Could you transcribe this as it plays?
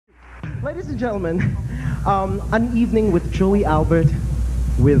Ladies and gentlemen, an evening with Joey Albert,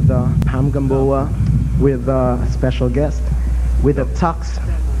 with Pam Gamboa, with a special guest, with a TUX.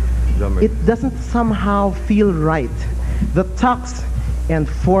 It doesn't somehow feel right. The TUX and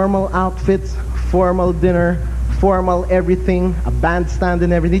formal outfits, formal dinner, formal everything, a bandstand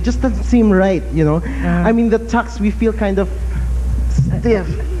and everything, it just doesn't seem right, you know? I mean, the TUX, we feel kind of stiff,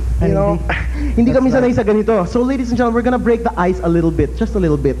 you know? Hindi kami sanay sa ganito. So ladies and gentlemen, we're gonna break the ice a little bit, just a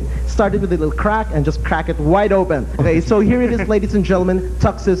little bit. Started with a little crack and just crack it wide open. Okay, so here it is, ladies and gentlemen,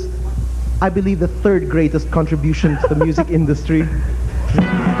 TUX's, I believe, the third greatest contribution to the music industry.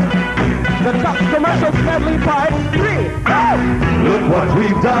 The TUX Commercial Medley Part 3. Look what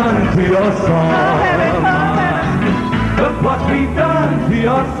we've done to your song. Look what we've done to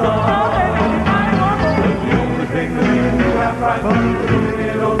your song. The only thing that you have right from doing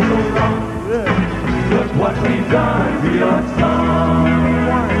it all so wrong. Look what we've done to your song.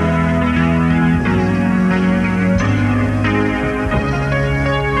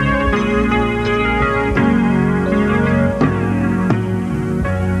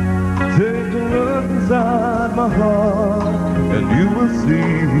 Take a look inside my heart and you will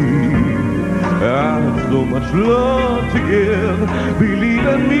see I have so much love to give, believe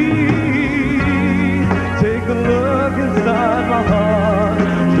in me. Take a look inside my heart,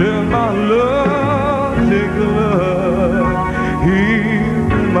 share my love. Take a look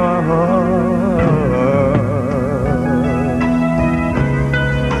here in my heart.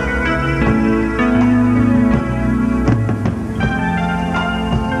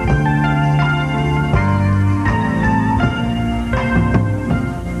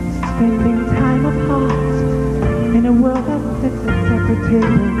 Spending time apart in a world that sits at separate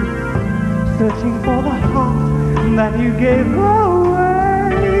tables, searching for the heart that you gave away.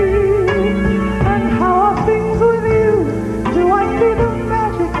 And how are things with you? Do I see the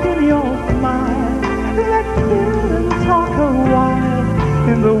magic in your smile? Let's sit and talk a while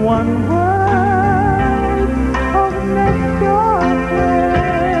in the one word of next door friend.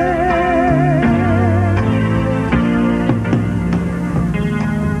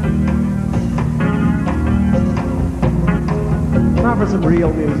 Now for some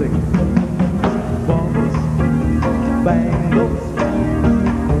real music. Bubbles, bangles,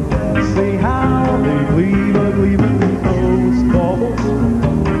 see how they gleam those bubbles,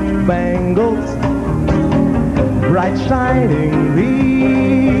 Bangles, bright shining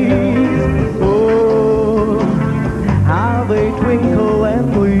these. Oh, how they twinkle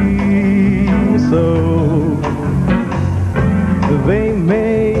and gleam so. They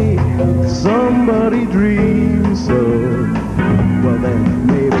make somebody dream so. Well then,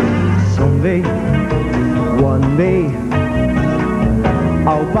 maybe someday, one day,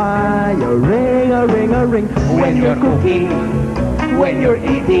 I'll buy a ring, a ring, a ring. When you're cooking, when you're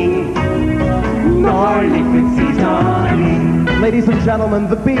eating, nor liquid seasoning. Ladies and gentlemen,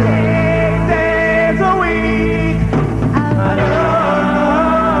 the Beatles. 8 days a week, I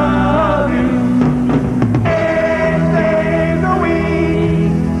love you. 8 days a week,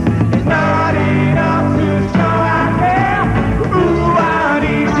 it's not enough to show I care. Ooh, I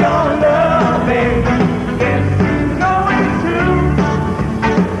need your loving. Guess who's going to?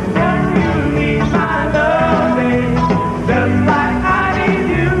 Yes, you need my loving, just like I need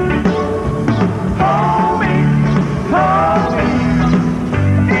you. Hold me,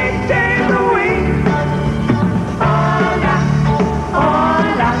 8 days a week.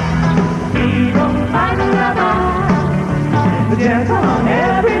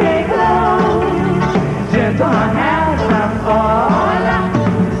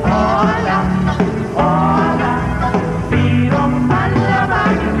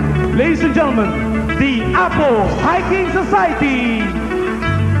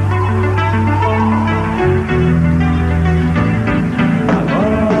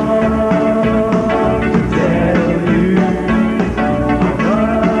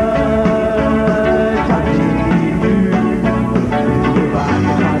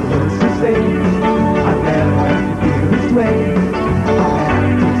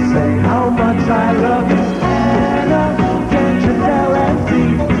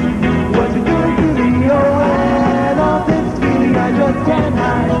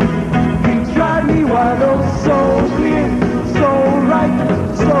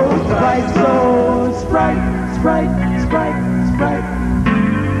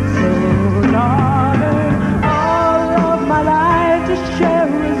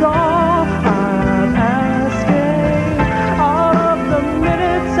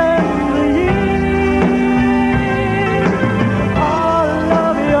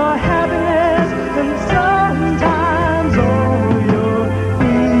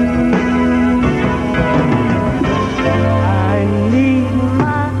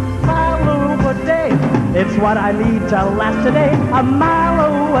 what I need to last today. A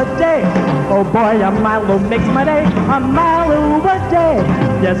Milo a day. Oh boy, a Milo makes my day. A Milo a day.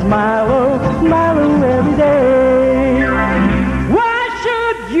 Yes, Milo, Milo every day. Why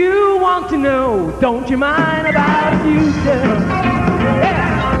should you want to know? Don't you mind about the future?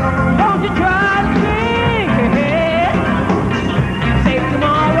 Yeah. Don't you try to think ahead. Save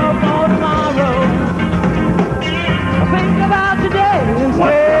tomorrow for tomorrow. Think about today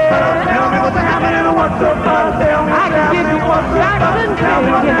instead. Tell me what's happening, what's the buzz? Tell me I can give you one Jackson. Tell me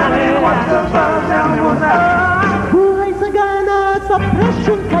what's happening, what's the buzz? Tell me what's happening. Who is a gunner?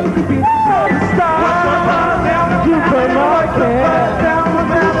 Suppression type of people. Stop. What's the buzz? Tell me what's the buzz? Tell me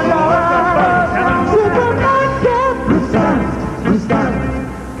what's happening, Supermarket.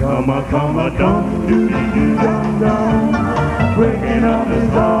 Come on, dum, doo, doo, dum, dum. Breaking up is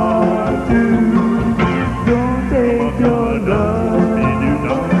hard too. Don't take your love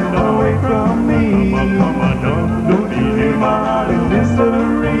away from me. Don't leave my heart in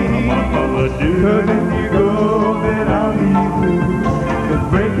mystery. Cause if you go, then I'll leave you. But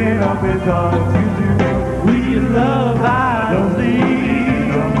breaking up is hard to do. We love violently.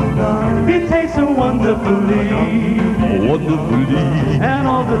 It tastes so wonderfully. And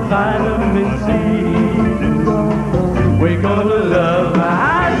all the vitamin C. We're gonna love I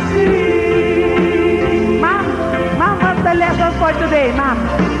see. Mom, what's the lesson for today, Mom?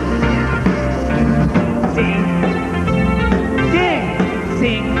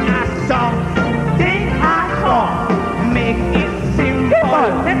 Sing a song, make it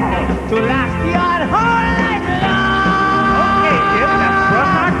simple, to last your whole life long. Okay, dear, that's what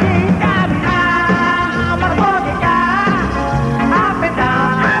I think. Up and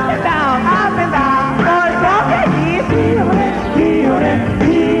down, up and down, up and down. Boys,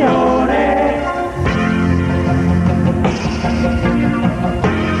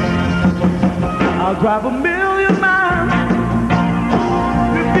 I'll drive 1,000,000 miles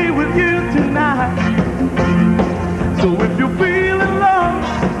to be with you tonight. So if you're feeling low,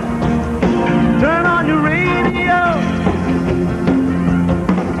 turn on your radio.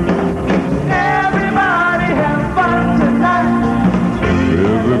 Everybody have fun tonight.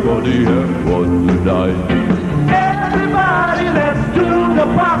 Everybody have fun tonight. Everybody, let's do the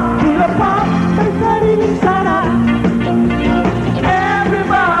pop, everybody inside out.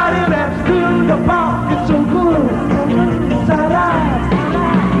 Everybody, let's do the pop, it's so good, inside out. Do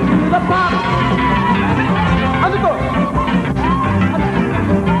the pop. How's it go?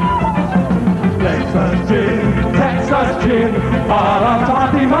 Texas gin,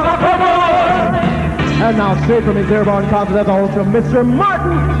 party, motherfucker. And now straight from his airborne continental to Mr.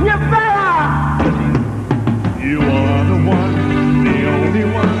 Martin Yavera. You are the one, the only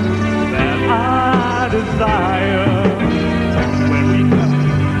one that I desire. When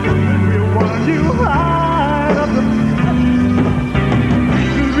we want you high up the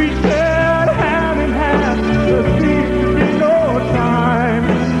we shared hand in hand. There seems to be no time.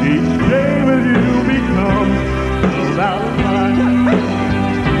 Each day with you becomes a Valentine.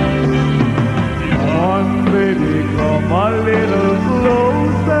 One baby, come a little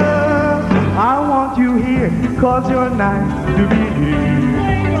closer. I want you here, cause you're nice to be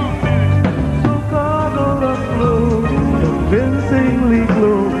here. So cuddle up close, convincingly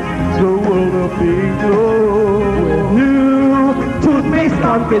close, the world of big glow. With new toothpaste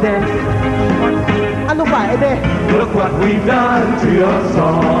confidence. Ano ba, ede? Look what we've done to your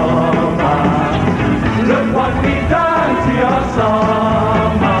summer. Look what we've done to your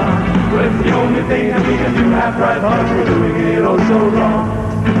summer. It's the only thing that we can do half right, but we're doing it oh so wrong.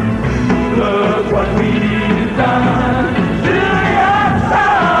 Look what we